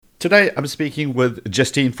Today, I'm speaking with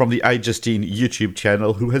Justine from the iJustine YouTube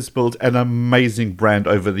channel, who has built an amazing brand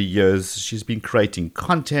over the years. She's been creating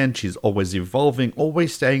content, she's always evolving,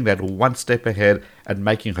 always staying that one step ahead and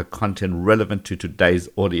making her content relevant to today's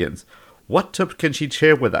audience. What tips can she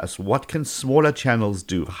share with us? What can smaller channels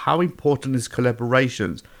do? How important is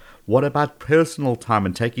collaborations? What about personal time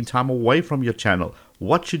and taking time away from your channel?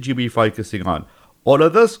 What should you be focusing on? All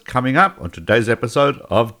of this coming up on today's episode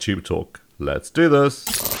of Tube Talk. Let's do this.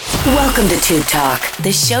 Welcome to Tube Talk,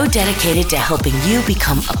 the show dedicated to helping you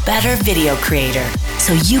become a better video creator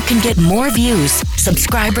so you can get more views,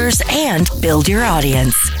 subscribers, and build your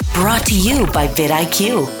audience. Brought to you by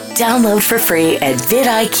vidIQ. Download for free at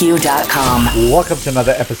vidIQ.com. Welcome to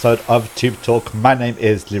another episode of Tube Talk. My name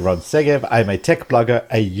is Liron Segev. I'm a tech blogger,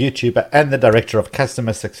 a YouTuber, and the Director of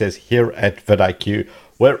Customer Success here at vidIQ,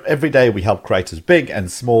 where every day we help creators big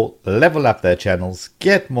and small level up their channels,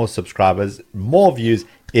 get more subscribers, more views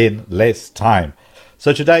in less time.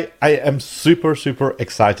 So today I am super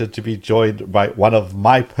excited to be joined by one of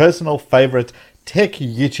my personal favorite tech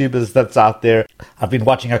YouTubers that's out there. I've been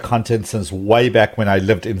watching her content since way back when I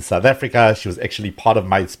lived in South Africa. She was actually part of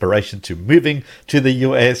my inspiration to moving to the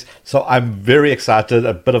US. So I'm very excited,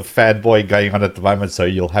 a bit of fanboy going on at the moment, so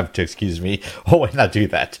you'll have to excuse me when I do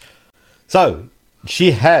that. So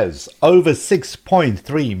she has over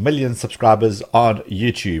 6.3 million subscribers on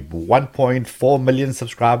YouTube, 1.4 million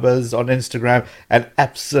subscribers on Instagram, and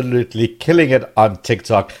absolutely killing it on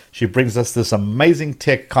TikTok. She brings us this amazing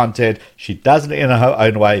tech content. She does it in her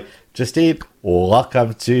own way. Justine,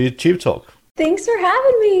 welcome to Tube Talk. Thanks for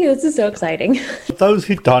having me. This is so exciting. For those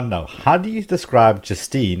who don't know, how do you describe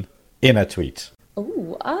Justine in a tweet?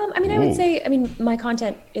 I would say, my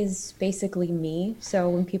content is basically me. So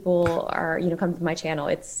when people are, come to my channel,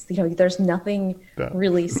 it's, there's nothing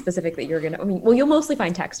really specific that you're going to, you'll mostly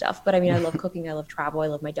find tech stuff, but I love cooking, I love travel, I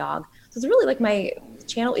love my dog. So it's really like my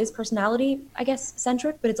channel is personality, I guess,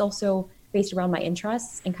 centric, but it's also based around my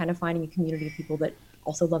interests and kind of finding a community of people that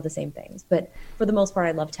also love the same things. But for the most part,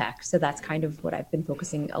 I love tech. So that's kind of what I've been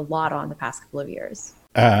focusing a lot on the past couple of years.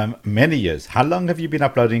 Many years. How long have you been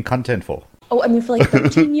uploading content for? For like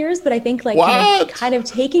 13 years, but I think kind of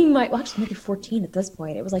taking actually maybe 14 at this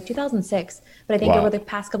point. It was like 2006. But I think over the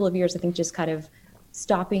past couple of years, I think just kind of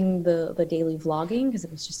stopping the daily vlogging because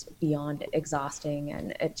it was just beyond exhausting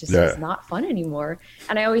and it just is not fun anymore.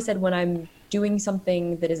 And I always said when I'm doing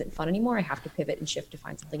something that isn't fun anymore, I have to pivot and shift to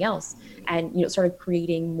find something else. And, started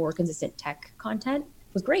creating more consistent tech content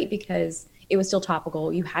was great because it was still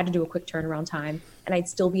topical. You had to do a quick turnaround time and I'd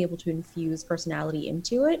still be able to infuse personality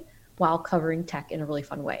into it while covering tech in a really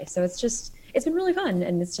fun way. So it's been really fun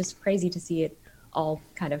and it's just crazy to see it all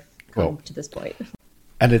kind of come to this point.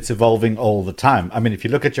 And it's evolving all the time. If you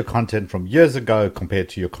look at your content from years ago compared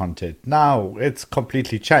to your content now, it's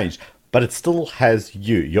completely changed, but it still has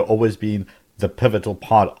you. You're always been the pivotal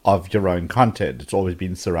part of your own content. It's always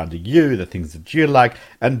been surrounding you, the things that you like,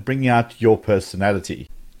 and bringing out your personality.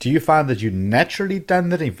 Do you find that you naturally done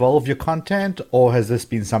that, evolve your content, or has this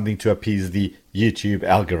been something to appease the YouTube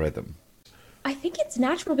algorithm? I think it's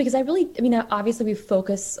natural because obviously we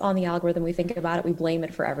focus on the algorithm, we think about it, we blame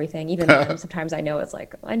it for everything. Even when sometimes I know it's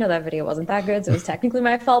like, I know that video wasn't that good, so it was technically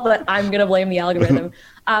my fault, but I'm going to blame the algorithm.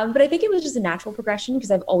 But I think it was just a natural progression because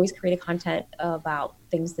I've always created content about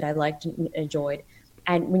things that I liked and enjoyed.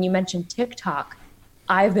 And when you mentioned TikTok,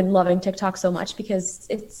 I've been loving TikTok so much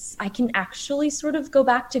because I can actually sort of go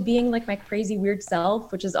back to being like my crazy weird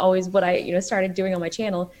self, which is always what I started doing on my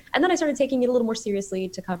channel. And then I started taking it a little more seriously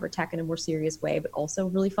to cover tech in a more serious way, but also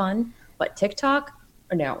really fun. But TikTok,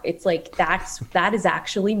 no, it's like that is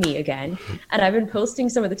actually me again. And I've been posting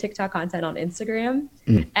some of the TikTok content on Instagram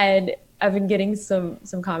and I've been getting some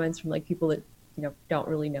comments from like people that don't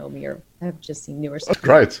really know me or have just seen newer stuff.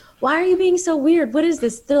 Right. Why are you being so weird? What is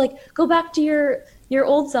this? They're like, go back to your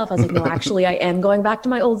old self. I was like, no, actually, I am going back to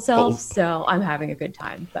my old self. So I'm having a good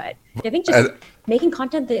time. But I think just making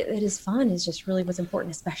content that is fun is just really what's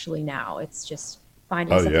important, especially now. It's just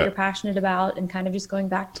finding something you're passionate about and kind of just going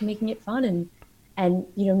back to making it fun and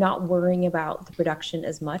not worrying about the production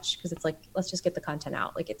as much because it's like, let's just get the content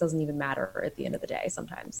out. Like it doesn't even matter at the end of the day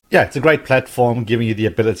sometimes. Yeah, it's a great platform giving you the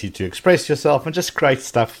ability to express yourself and just create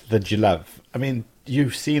stuff that you love.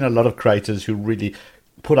 You've seen a lot of creators who really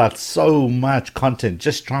put out so much content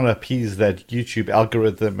just trying to appease that YouTube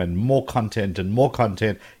algorithm and more content,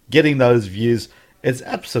 getting those views is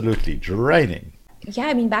absolutely draining.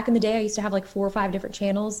 Yeah, back in the day, I used to have like 4 or 5 different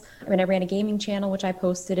channels. I ran a gaming channel, which I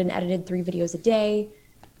posted and edited 3 videos a day,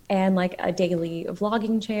 and like a daily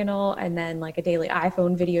vlogging channel, and then like a daily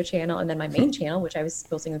iPhone video channel, and then my main channel, which I was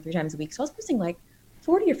posting 3 times a week. So I was posting like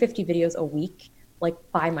 40 or 50 videos a week. like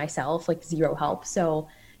by myself, like zero help. So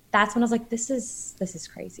that's when I was like, this is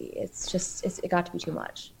crazy. It got to be too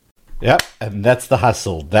much. Yeah, and that's the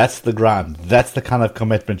hustle. That's the grind. That's the kind of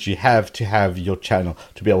commitment you have to have your channel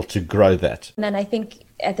to be able to grow that. And then I think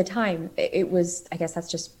at the time it was, I guess that's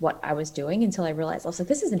just what I was doing until I realized I was like,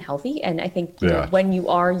 this isn't healthy. And I think you know, when you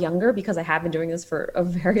are younger, because I have been doing this for a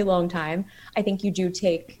very long time, I think you do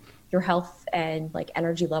take your health and like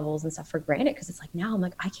energy levels and stuff for granted. Cause it's like, now I'm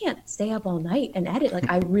like, I can't stay up all night and edit. Like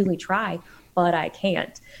I really try, but I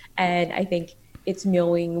can't. And I think it's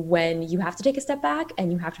knowing when you have to take a step back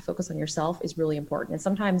and you have to focus on yourself is really important. And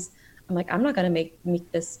sometimes I'm like, I'm not going to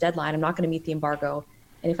meet this deadline. I'm not going to meet the embargo.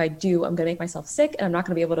 And if I do, I'm going to make myself sick and I'm not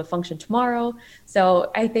going to be able to function tomorrow.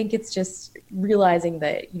 So I think it's just realizing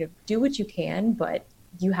that, you know, do what you can, but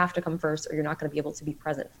you have to come first or you're not going to be able to be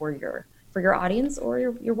present for your audience or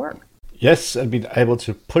your work. Yes, and being able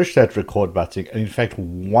to push that record button, and in fact,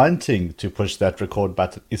 wanting to push that record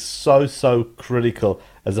button is so critical,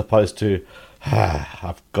 as opposed to,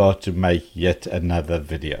 I've got to make yet another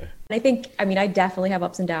video. I think, I mean, I definitely have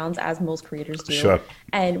ups and downs, as most creators do. Sure.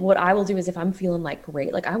 And what I will do is if I'm feeling like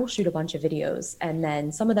great, like I will shoot a bunch of videos, and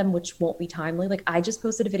then some of them which won't be timely. Like I just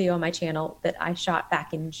posted a video on my channel that I shot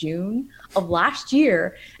back in June of last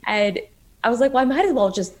year. And I was like, well, I might as well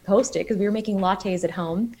just post it because we were making lattes at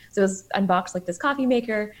home. So it was unboxed like this coffee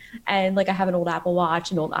maker, and like I have an old Apple Watch,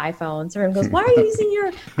 an old iPhone. So everyone goes, why are you using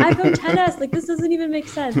your iPhone XS? Like this doesn't even make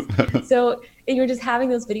sense. So you're just having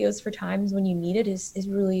those videos for times when you need it is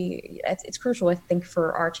really, it's crucial, I think,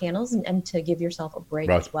 for our channels and to give yourself a break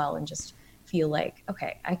as well and just feel like,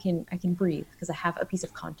 okay, I can breathe because I have a piece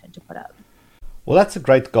of content to put up. Well, that's a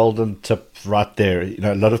great golden tip right there. You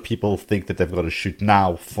know, a lot of people think that they've got to shoot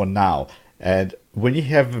now for now. And when you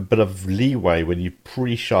have a bit of leeway, when you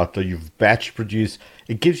pre-shot or you've batch produced,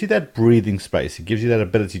 it gives you that breathing space. It gives you that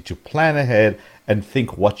ability to plan ahead and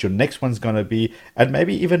think what your next one's going to be, and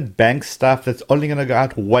maybe even bank stuff that's only going to go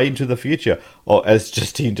out way into the future. Or as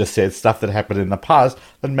Justine just said, stuff that happened in the past,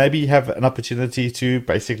 then maybe you have an opportunity to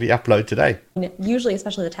basically upload today. Usually,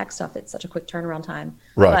 especially the tech stuff, it's such a quick turnaround time.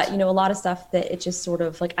 Right. But, you know, a lot of stuff that it just sort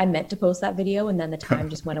of like I meant to post that video and then the time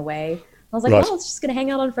just went away. I was like, well, it's just going to hang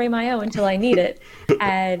out on Frame.io until I need it.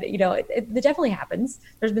 And, you know, it definitely happens.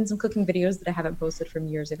 There's been some cooking videos that I haven't posted from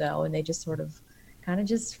years ago, and they just sort of kind of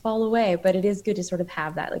just fall away. But it is good to sort of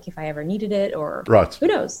have that, like if I ever needed it or who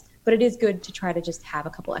knows. But it is good to try to just have a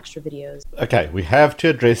couple extra videos. Okay, we have to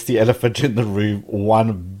address the elephant in the room.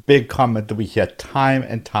 One big comment that we hear time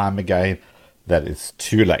and time again, that it's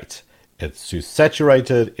too late. It's too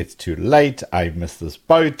saturated. It's too late. I missed this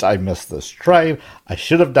boat. I missed this train. I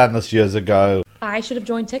should have done this years ago. I should have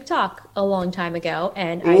joined TikTok a long time ago,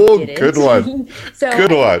 and I didn't. Good one. So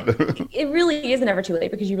good one. It really isn't ever too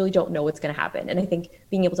late because you really don't know what's going to happen. And I think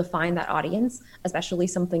being able to find that audience, especially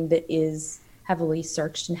something that is heavily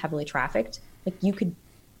searched and heavily trafficked, like you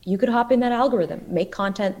could hop in that algorithm, make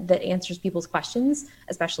content that answers people's questions,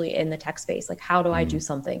 especially in the tech space. Like, how do I do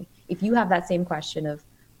something? If you have that same question of,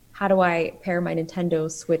 how do I pair my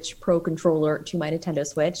Nintendo Switch Pro controller to my Nintendo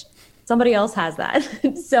Switch? Somebody else has that.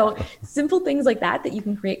 So simple things like that you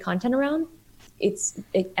can create content around, it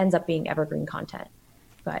ends up being evergreen content.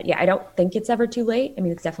 But yeah, I don't think it's ever too late. I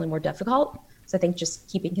mean, it's definitely more difficult. So I think just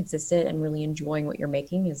keeping consistent and really enjoying what you're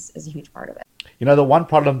making is a huge part of it. You know, the one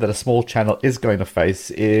problem that a small channel is going to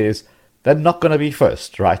face is they're not going to be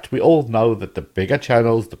first, right? We all know that the bigger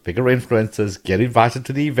channels, the bigger influencers get invited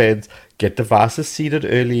to the events, get devices seeded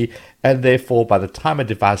early, and therefore by the time a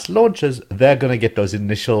device launches, they're going to get those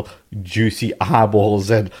initial juicy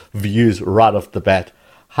eyeballs and views right off the bat.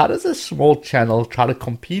 How does a small channel try to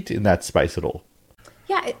compete in that space at all?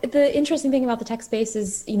 Yeah, the interesting thing about the tech space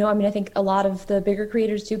is, you know, I mean, I think a lot of the bigger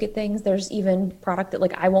creators do get things. There's even product that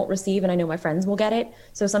like I won't receive and I know my friends will get it.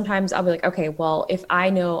 So sometimes I'll be like, okay, well, if I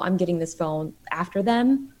know I'm getting this phone after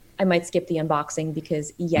them, I might skip the unboxing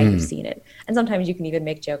because you've seen it. And sometimes you can even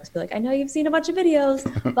make jokes, be like, I know you've seen a bunch of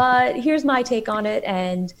videos, but here's my take on it.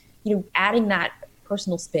 And, you know, adding that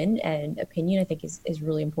personal spin and opinion, I think is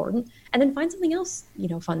really important. And then find something else, you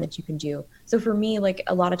know, fun that you can do. So for me, like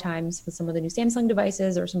a lot of times with some of the new Samsung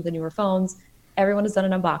devices or some of the newer phones, everyone has done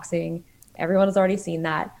an unboxing. Everyone has already seen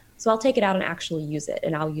that. So I'll take it out and actually use it.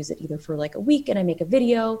 And I'll use it either for like a week and I make a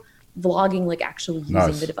video vlogging, like actually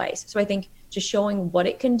using the device. So I think just showing what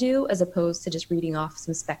it can do as opposed to just reading off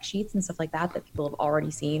some spec sheets and stuff like that people have already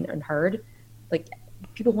seen and heard. Like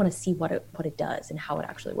people want to see what it does and how it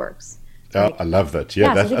actually works. Oh, I love that.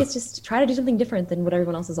 Yeah, so I think it's just try to do something different than what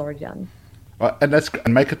everyone else has already done.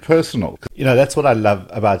 And make it personal. You know, that's what I love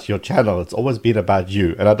about your channel. It's always been about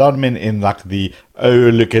you. And I don't mean in like the, oh,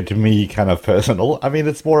 look at me kind of personal. I mean,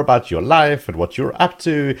 it's more about your life and what you're up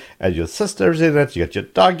to, and your sister's in it, you got your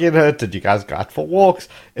dog in it, and you guys go out for walks.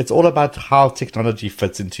 It's all about how technology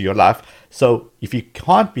fits into your life. So if you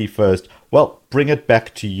can't be first, well, bring it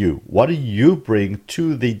back to you. What do you bring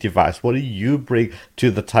to the device? What do you bring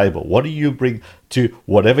to the table? What do you bring to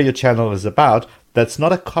whatever your channel is about? That's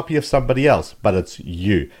not a copy of somebody else, but it's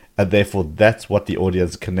you. And therefore, that's what the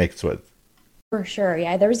audience connects with. For sure.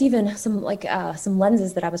 Yeah. There was even some some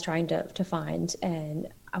lenses that I was trying to find. And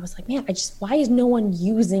I was like, man, why is no one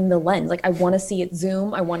using the lens? Like, I want to see it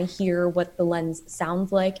zoom. I want to hear what the lens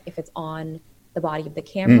sounds like if it's on the body of the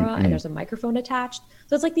camera and there's a microphone attached.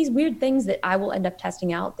 So it's like these weird things that I will end up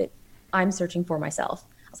testing out that I'm searching for myself.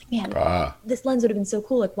 I was like, man, this lens would have been so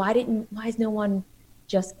cool. Like, why is no one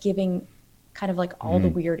just giving kind of like all the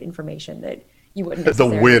weird information that you wouldn't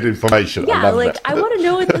necessarily. The weird information. Yeah, like I want to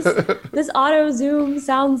know what this auto zoom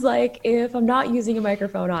sounds like if I'm not using a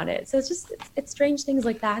microphone on it. So it's strange things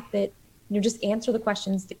like that just answer the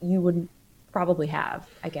questions that you would probably have,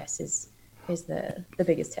 I guess is the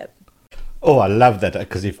biggest tip. Oh, I love that,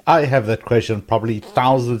 because if I have that question, probably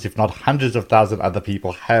thousands, if not hundreds of thousands other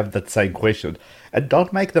people have that same question. And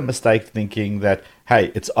don't make the mistake thinking that,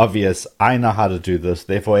 hey, it's obvious, I know how to do this,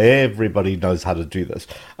 therefore everybody knows how to do this.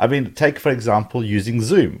 I mean, take, for example, using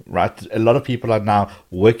Zoom, right? A lot of people are now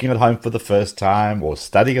working at home for the first time or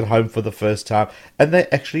studying at home for the first time, and they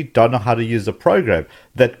actually don't know how to use a program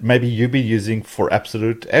that maybe you've been using for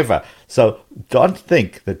absolute ever. So don't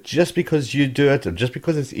think that just because you do it and just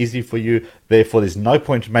because it's easy for you, therefore there's no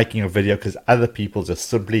point making a video because other people just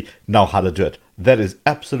simply know how to do it. That is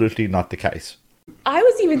absolutely not the case. I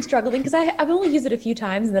was even struggling because I've only used it a few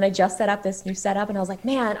times, and then I just set up this new setup, and I was like,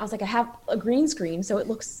 I have a green screen, so it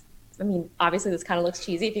looks, I mean, obviously this kind of looks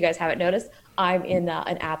cheesy if you guys haven't noticed. I'm in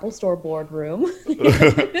an Apple Store boardroom.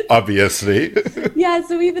 Obviously. Yeah,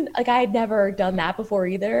 so even, like, I had never done that before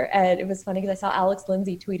either, and it was funny because I saw Alex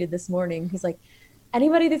Lindsay tweeted this morning. He's like,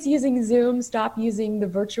 anybody that's using Zoom, stop using the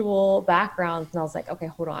virtual backgrounds. And I was like, okay,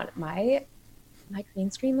 hold on. My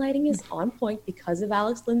green screen lighting is on point because of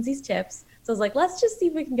Alex Lindsay's tips. So I was like, let's just see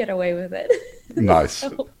if we can get away with it. Nice.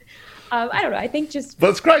 So, I don't know. I think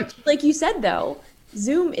that's great. Like you said, though,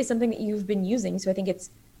 Zoom is something that you've been using. So I think it's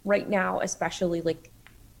right now, especially like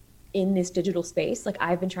in this digital space, like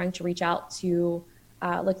I've been trying to reach out to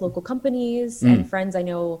like local companies and friends I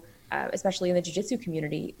know, especially in the jiu-jitsu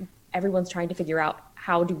community. Everyone's trying to figure out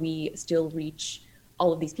how do we still reach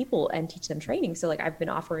all of these people and teach them training. So like I've been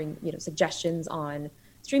offering, suggestions on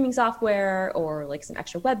streaming software or like some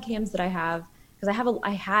extra webcams that I have, because I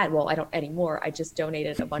don't anymore. I just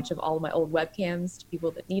donated a bunch of all of my old webcams to people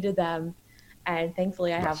that needed them. And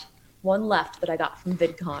thankfully I have one left that I got from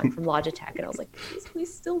VidCon from Logitech. And I was like,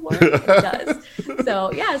 please still work. It does.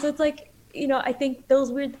 So yeah, so it's like, I think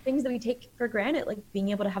those weird things that we take for granted, like being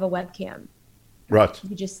able to have a webcam. Right.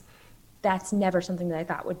 That's never something that I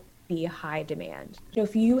thought would be high demand.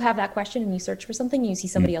 If you have that question and you search for something, you see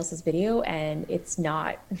somebody else's video and it's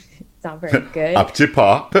not very good. Up to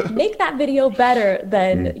par. Make that video better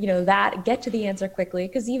than, that, get to the answer quickly.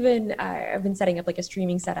 Because even I've been setting up like a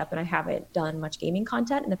streaming setup and I haven't done much gaming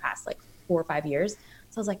content in the past like 4 or 5 years.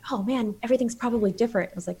 So I was like, oh man, everything's probably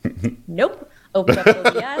different. I was like, nope. Open up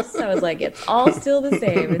OBS. I was like, it's all still the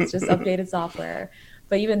same. It's just updated software.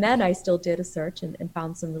 But even then I still did a search and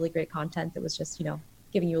found some really great content that was just,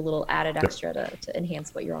 giving you a little added extra to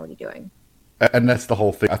enhance what you're already doing. And that's the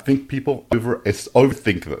whole thing. I think people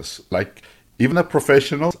overthink this. Like, even the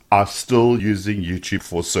professionals are still using YouTube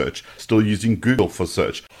for search, still using Google for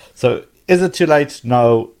search. So is it too late?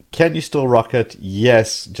 No. Can you still rock it?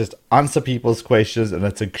 Yes. Just answer people's questions, and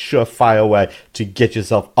it's a surefire way to get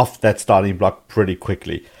yourself off that starting block pretty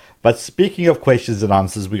quickly. But speaking of questions and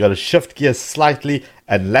answers, we got to shift gears slightly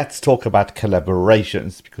and let's talk about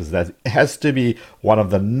collaborations, because that has to be one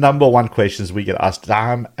of the number one questions we get asked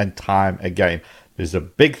time and time again. There's a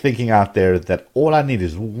big thinking out there that all I need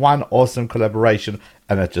is one awesome collaboration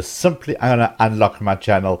and it's just simply I'm going to unlock my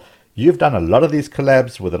channel. You've done a lot of these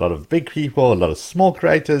collabs with a lot of big people, a lot of small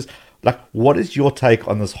creators. Like, what is your take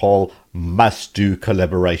on this whole must-do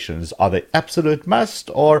collaborations? Are they absolute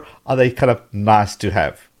must, or are they kind of nice to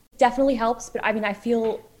have? Definitely helps, but I mean, I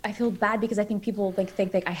feel bad because I think people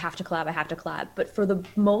think I have to collab. But for the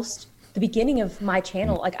beginning of my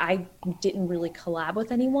channel, like I didn't really collab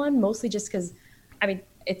with anyone, mostly just because, I mean,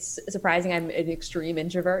 it's surprising I'm an extreme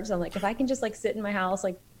introvert. So I'm like, if I can just like sit in my house,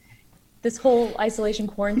 like this whole isolation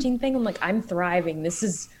quarantine thing, I'm like, I'm thriving. This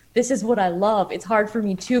is what I love. It's hard for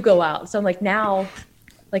me to go out. So I'm like, now,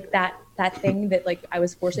 like that that thing that like I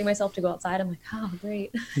was forcing myself to go outside. I'm like, oh,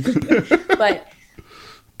 great. But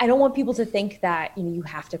I don't want people to think that, you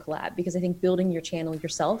have to collab, because I think building your channel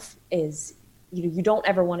yourself is, you don't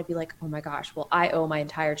ever want to be like, oh my gosh, well, I owe my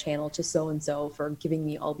entire channel to so-and-so for giving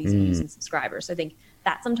me all these views and subscribers. So I think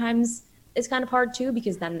that sometimes is kind of hard too,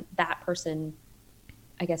 because then that person,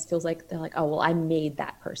 I guess, feels like they're like, oh, well, I made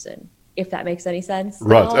that person, if that makes any sense.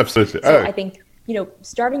 Right, absolutely. So I think,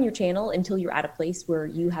 starting your channel until you're at a place where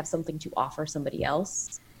you have something to offer somebody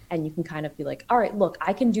else, and you can kind of be like, all right, look,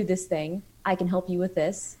 I can do this thing. I can help you with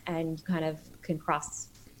this, and you kind of can cross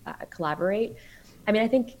collaborate. I mean, I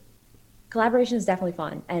think collaboration is definitely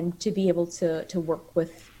fun, and to be able to work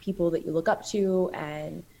with people that you look up to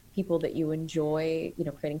and people that you enjoy,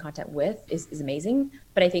 creating content with is amazing.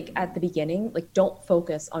 But I think at the beginning, like, don't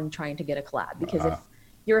focus on trying to get a collab, because if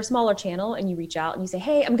you're a smaller channel and you reach out and you say,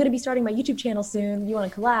 hey, I'm going to be starting my YouTube channel soon, you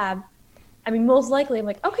want to collab? I mean, most likely I'm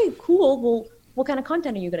like, okay, cool. Well, what kind of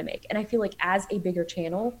content are you going to make? And I feel like as a bigger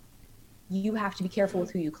channel, you have to be careful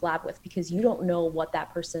with who you collab with, because you don't know what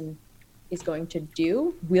that person is going to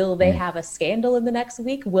do. Will they have a scandal in the next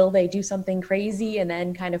week? Will they do something crazy and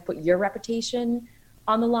then kind of put your reputation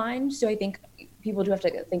on the line? So I think people do have to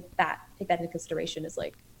take that into consideration, is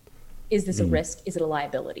like, is this a risk? Is it a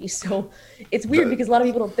liability? So it's weird because a lot of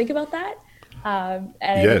people don't think about that. And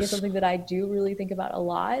I think it's something that I do really think about a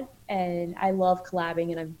lot. And I love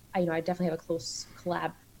collabing, and I definitely have a close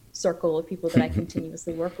collab circle of people that I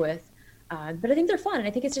continuously work with. But I think they're fun. And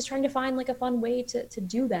I think it's just trying to find like a fun way to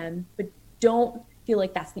do them, but don't feel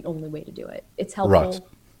like that's the only way to do it. It's helpful,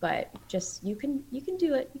 but just, you can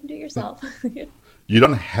do it. You can do it yourself. You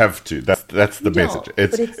don't have to. That's the message.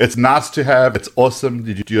 It's nice to have. It's awesome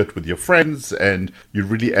that you do it with your friends and you're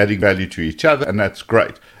really adding value to each other, and that's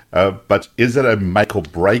great. But is it a make or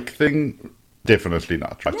break thing? Definitely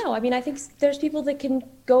not. Right? No, I mean, I think there's people that can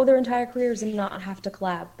go their entire careers and not have to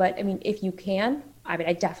collab. But I mean, if you can, I mean,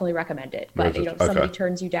 I definitely recommend it. But if somebody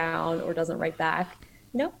turns you down or doesn't write back,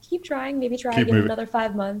 keep trying. Maybe try again another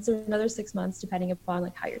 5 months or another 6 months, depending upon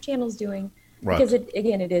like how your channel's doing. Right.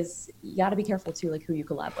 Because you got to be careful too, like who you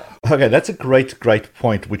collab with. Okay, that's a great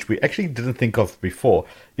point, which we actually didn't think of before.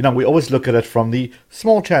 We always look at it from the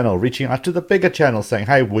small channel, reaching out to the bigger channel, saying,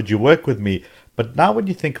 hey, would you work with me? But now when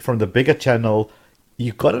you think from the bigger channel,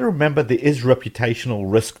 you've got to remember there is reputational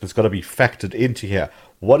risk that's got to be factored into here.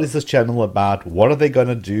 What is this channel about? What are they going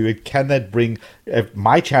to do? Can that bring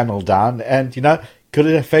my channel down? And, could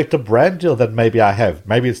it affect a brand deal that maybe I have?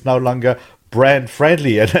 Maybe it's no longer brand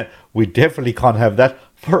friendly, and we definitely can't have that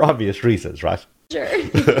for obvious reasons, right? Sure.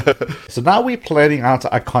 So now we're planning out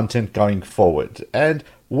our content going forward. And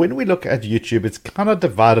when we look at YouTube, it's kind of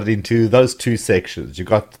divided into those two sections. You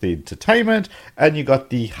got the entertainment and you got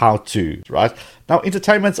the how-to, right? Now,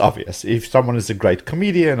 entertainment's obvious. If someone is a great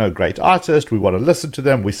comedian or a great artist, we want to listen to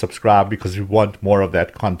them, we subscribe because we want more of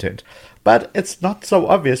that content. But it's not so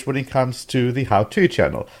obvious when it comes to the how-to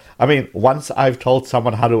channel. I mean, once I've told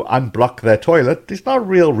someone how to unblock their toilet, there's no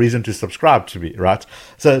real reason to subscribe to me, right?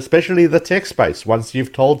 So especially the tech space, once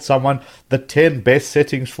you've told someone the 10 best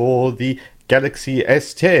settings for the Galaxy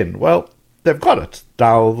S10, well, they've got it.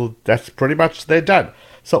 Now, that's pretty much they're done.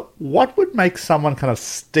 So what would make someone kind of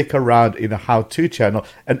stick around in a how-to channel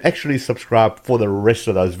and actually subscribe for the rest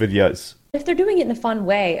of those videos? If they're doing it in a fun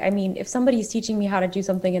way, I mean, if somebody's teaching me how to do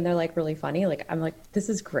something and they're like really funny, like I'm like, this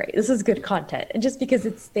is great. This is good content. And just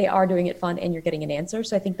because they are doing it fun and you're getting an answer.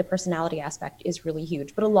 So I think the personality aspect is really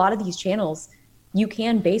huge. But a lot of these channels, you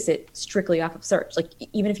can base it strictly off of search. Like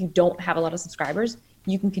even if you don't have a lot of subscribers,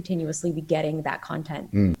 you can continuously be getting that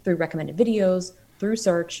content through recommended videos, through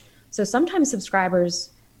search. So sometimes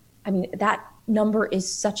subscribers, I mean, that number is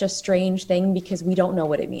such a strange thing because we don't know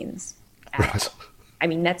what it means. Right. I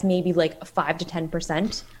mean, that's maybe like 5 to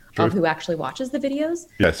 10% of who actually watches the videos.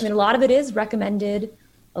 Yes. I mean, a lot of it is recommended,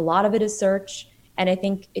 a lot of it is search, and I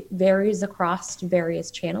think it varies across various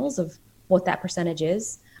channels of what that percentage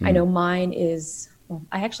is. I know mine is, well,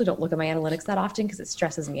 I actually don't look at my analytics that often because it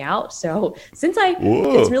stresses me out. So it's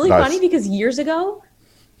really funny because years ago,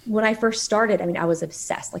 when I first started, I mean, I was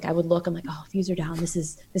obsessed. Like I would look, I'm like, oh, views are down.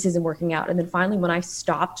 This isn't working out. And then finally, when I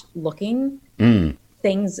stopped looking,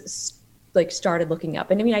 things like started looking up.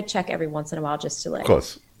 And I mean, I check every once in a while just to like,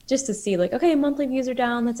 just to see like, okay, monthly views are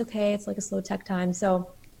down. That's okay. It's like a slow tech time.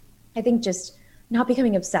 So I think just not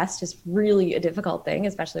becoming obsessed is really a difficult thing,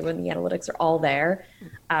 especially when the analytics are all there.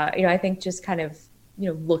 I think just kind of,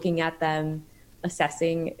 looking at them,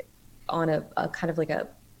 assessing on a kind of like a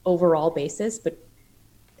overall basis, but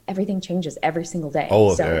everything changes every single day.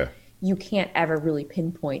 you can't ever really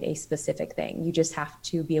pinpoint a specific thing. You just have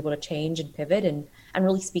to be able to change and pivot, and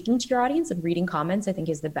really speaking to your audience and reading comments, I think,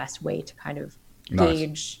 is the best way to kind of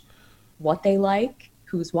gauge what they like,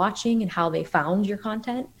 who's watching, and how they found your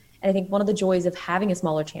content. And I think one of the joys of having a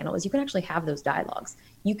smaller channel is you can actually have those dialogues.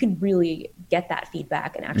 You can really get that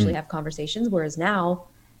feedback and actually have conversations. Whereas now,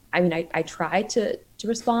 I mean, I try to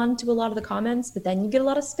respond to a lot of the comments, but then you get a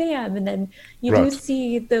lot of spam, and then you do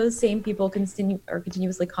see those same people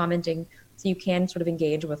continuously commenting. So you can sort of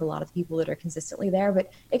engage with a lot of the people that are consistently there,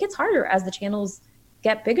 but it gets harder as the channels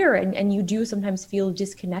get bigger, and you do sometimes feel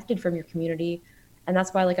disconnected from your community. And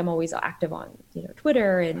that's why, like, I'm always active on,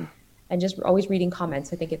 Twitter and just always reading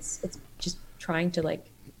comments. I think it's just trying to,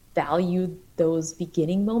 like, value those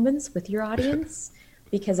beginning moments with your audience.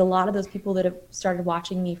 Because a lot of those people that have started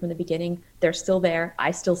watching me from the beginning, they're still there.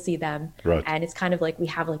 I still see them. Right. And it's kind of like we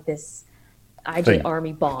have like this IJ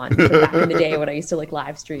Army bond from back in the day when I used to like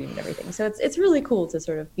live stream and everything. So it's really cool to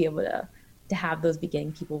sort of be able to have those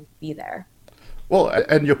beginning people be there. Well,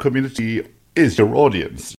 and your community is your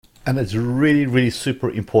audience. And it's really, really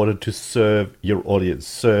super important to serve your audience,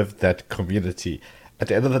 serve that community. At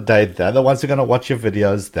the end of the day, they're the ones who are going to watch your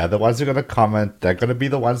videos. They're the ones who are going to comment. They're going to be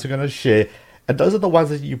the ones who are going to share. And those are the ones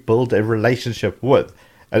that you build a relationship with.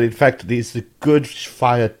 And in fact, there's a good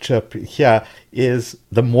fire tip here is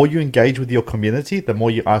the more you engage with your community, the more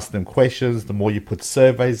you ask them questions, the more you put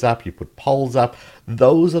surveys up, you put polls up.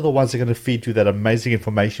 Those are the ones that are going to feed you that amazing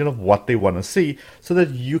information of what they want to see so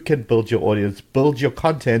that you can build your audience, build your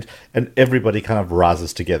content, and everybody kind of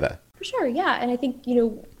rises together. For sure, yeah. And I think,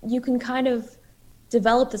 you can kind of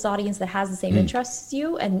develop this audience that has the same interests as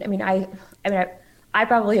you. And I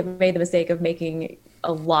probably have made the mistake of making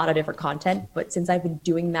a lot of different content, but since I've been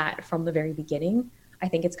doing that from the very beginning, I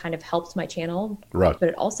think it's kind of helped my channel. Right.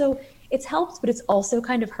 But it's helped, but it's also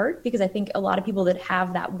kind of hurt, because I think a lot of people that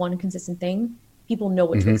have that one consistent thing, people know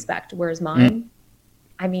what to expect. Whereas mine,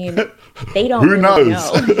 I mean, they don't Who really knows?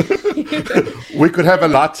 know. We could have a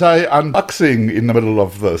latte unboxing in the middle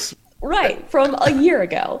of this. Right, from a year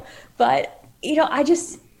ago. But,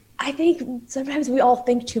 I think sometimes we all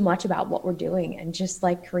think too much about what we're doing and just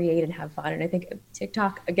like create and have fun. And I think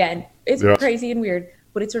TikTok, again, is crazy and weird,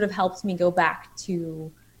 but it sort of helps me go back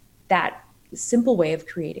to that simple way of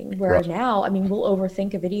creating. Where now, we'll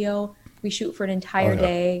overthink a video. We shoot for an entire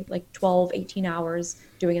day, like 12, 18 hours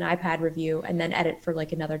doing an iPad review, and then edit for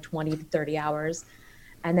like another 20 to 30 hours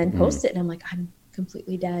and then post it. And I'm like, I'm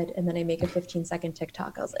completely dead. And then I make a 15-second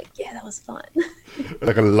TikTok. I was like, yeah, that was fun.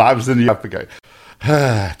 Like a lives in the up again.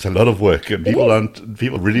 It's a lot of work, and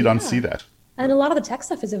people really don't see that. And a lot of the tech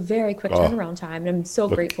stuff is a very quick turnaround time. And I'm so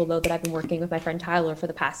grateful, though, that I've been working with my friend Tyler for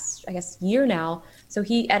the past, I guess, year now. So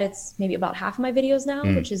he edits maybe about half of my videos now,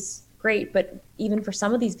 which is great. But even for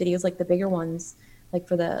some of these videos, like the bigger ones, like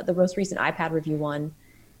for the most recent iPad review one,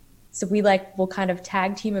 so we'll kind of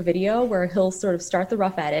tag team a video where he'll sort of start the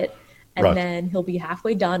rough edit, and then he'll be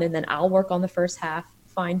halfway done, and then I'll work on the first half,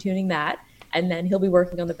 fine-tuning that. And then he'll be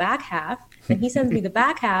working on the back half, and he sends me the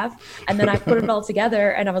back half, and then I put it all together,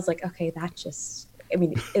 and I was like, okay,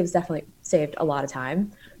 it was definitely saved a lot of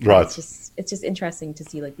time. Right. It's just interesting to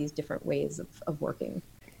see like these different ways of working.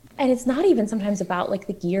 And it's not even sometimes about like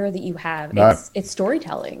the gear that you have. No. It's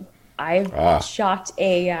storytelling. I've shot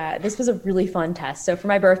this was a really fun test. So for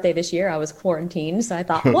my birthday this year, I was quarantined. So I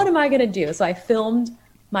thought, what am I going to do? So I filmed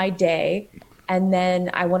my day. And then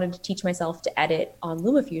I wanted to teach myself to edit on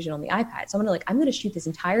LumaFusion on the iPad. So I'm going to shoot this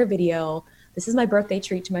entire video. This is my birthday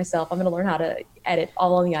treat to myself. I'm going to learn how to edit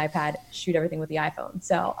all on the iPad, shoot everything with the iPhone.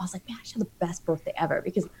 So I was like, man, I should have the best birthday ever,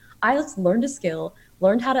 because I just learned a skill,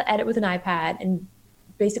 learned how to edit with an iPad, and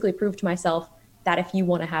basically proved to myself that if you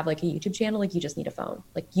want to have like a YouTube channel, like you just need a phone.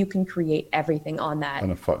 Like you can create everything on that.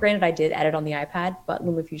 On a phone. Granted, I did edit on the iPad, but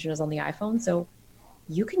LumaFusion is on the iPhone. So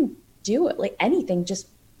you can do it, like anything, just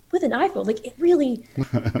with an iPhone. Like it really,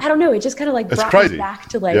 I don't know, it just kind of like brought me back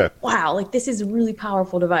to like, wow, like this is a really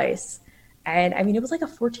powerful device. And it was like a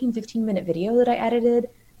 14, 15-minute video that I added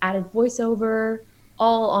voiceover,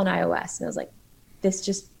 all on iOS. And I was like, this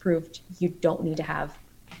just proved you don't need to have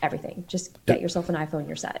everything. Just get yourself an iPhone,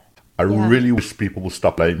 you're set. I really wish people will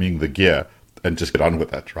stop blaming the gear and just get on with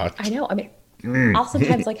that, right? I know. I'll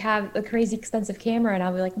sometimes like have a crazy expensive camera, and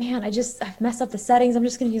I'll be like, man, I've messed up the settings. I'm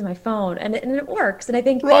just going to use my phone, and it works. And I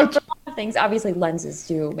think for a lot of things, obviously lenses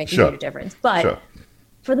do make a huge difference, but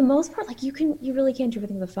for the most part, like you really can do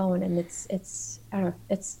everything with the phone, and I don't know,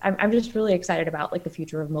 I'm just really excited about like the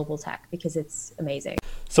future of mobile tech because it's amazing.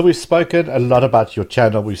 So we've spoken a lot about your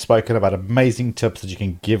channel. We've spoken about amazing tips that you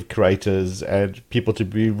can give creators and people to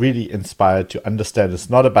be really inspired to understand it's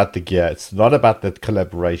not about the gear. It's not about that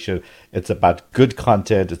collaboration. It's about good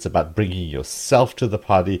content. It's about bringing yourself to the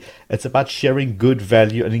party. It's about sharing good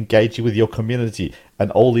value and engaging with your community.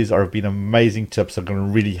 And all these have been amazing tips that are going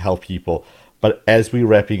to really help people. But as we're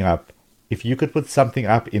wrapping up, if you could put something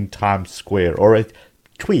up in Times Square or a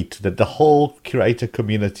tweet that the whole creator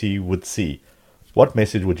community would see, what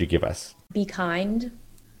message would you give us? Be kind.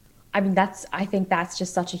 I mean, I think that's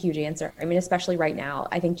just such a huge answer. I mean, especially right now,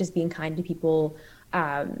 I think just being kind to people,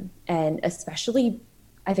 and especially,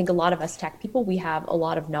 I think a lot of us tech people, we have a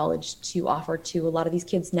lot of knowledge to offer to a lot of these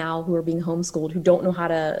kids now who are being homeschooled, who don't know how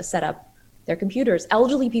to set up their computers,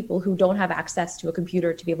 elderly people who don't have access to a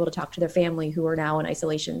computer to be able to talk to their family who are now in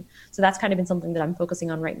isolation. So that's kind of been something that I'm focusing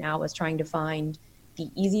on right now, is trying to find the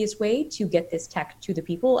easiest way to get this tech to the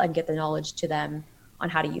people and get the knowledge to them on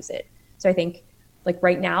how to use it. So I think like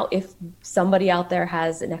right now, if somebody out there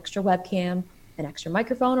has an extra webcam, an extra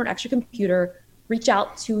microphone, or an extra computer, reach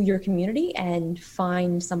out to your community and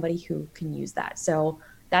find somebody who can use that. So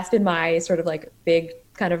that's been my sort of like big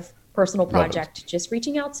kind of personal project, just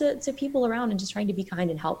reaching out to people around and just trying to be kind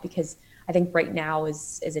and help, because I think right now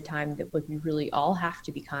is a time that we really all have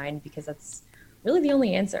to be kind, because that's really the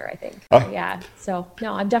only answer, I think. Yeah. So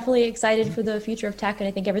no, I'm definitely excited for the future of tech. And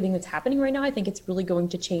I think everything that's happening right now, I think it's really going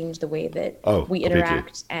to change the way that we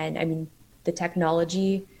interact. And I mean, the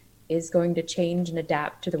technology is going to change and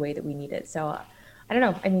adapt to the way that we need it. So I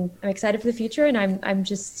don't know. I mean, I'm excited for the future, and I'm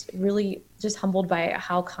just really just humbled by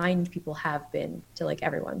how kind people have been to like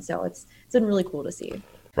everyone. So it's been really cool to see.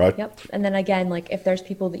 Right. Yep. And then again, like if there's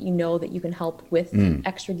people that you know that you can help with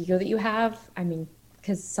extra gear that you have, I mean,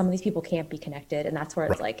 because some of these people can't be connected, and that's where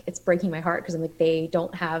it's like it's breaking my heart, because I'm like, they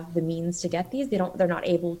don't have the means to get these. They're not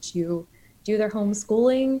able to do their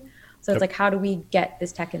homeschooling. So it's like, how do we get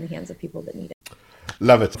this tech in the hands of people that need it?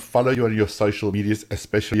 Love it. Follow you on your social medias,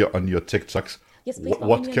 especially on your TikToks. Yes, please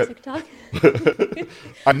follow me on TikTok.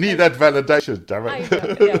 I need that validation, damn it. I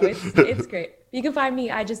know. No, it's great. You can find me,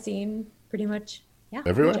 iJustine, pretty much. Yeah,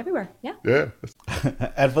 everywhere. Yeah.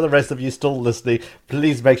 And for the rest of you still listening,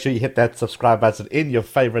 please make sure you hit that subscribe button in your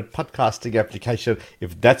favorite podcasting application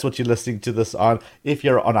if that's what you're listening to this on. If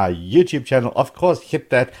you're on our YouTube channel, of course, hit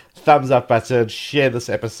that thumbs up button, share this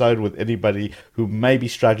episode with anybody who may be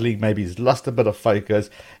struggling, maybe has lost a bit of focus.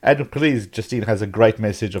 And please, Justine has a great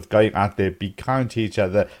message of going out there, be kind to each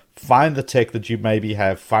other, find the tech that you maybe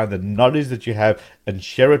have, find the knowledge that you have, and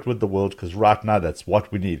share it with the world, because right now that's what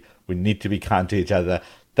we need. We need to be kind to each other.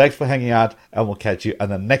 Thanks for hanging out, and we'll catch you on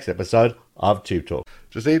the next episode of Tube Talk.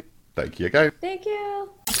 Justine, thank you again. Thank you.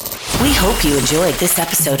 We hope you enjoyed this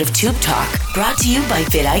episode of Tube Talk, brought to you by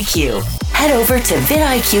vidIQ. Head over to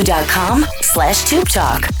vidIQ.com/Tube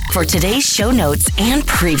Talk for today's show notes and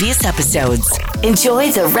previous episodes. Enjoy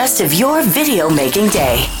the rest of your video making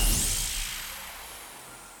day.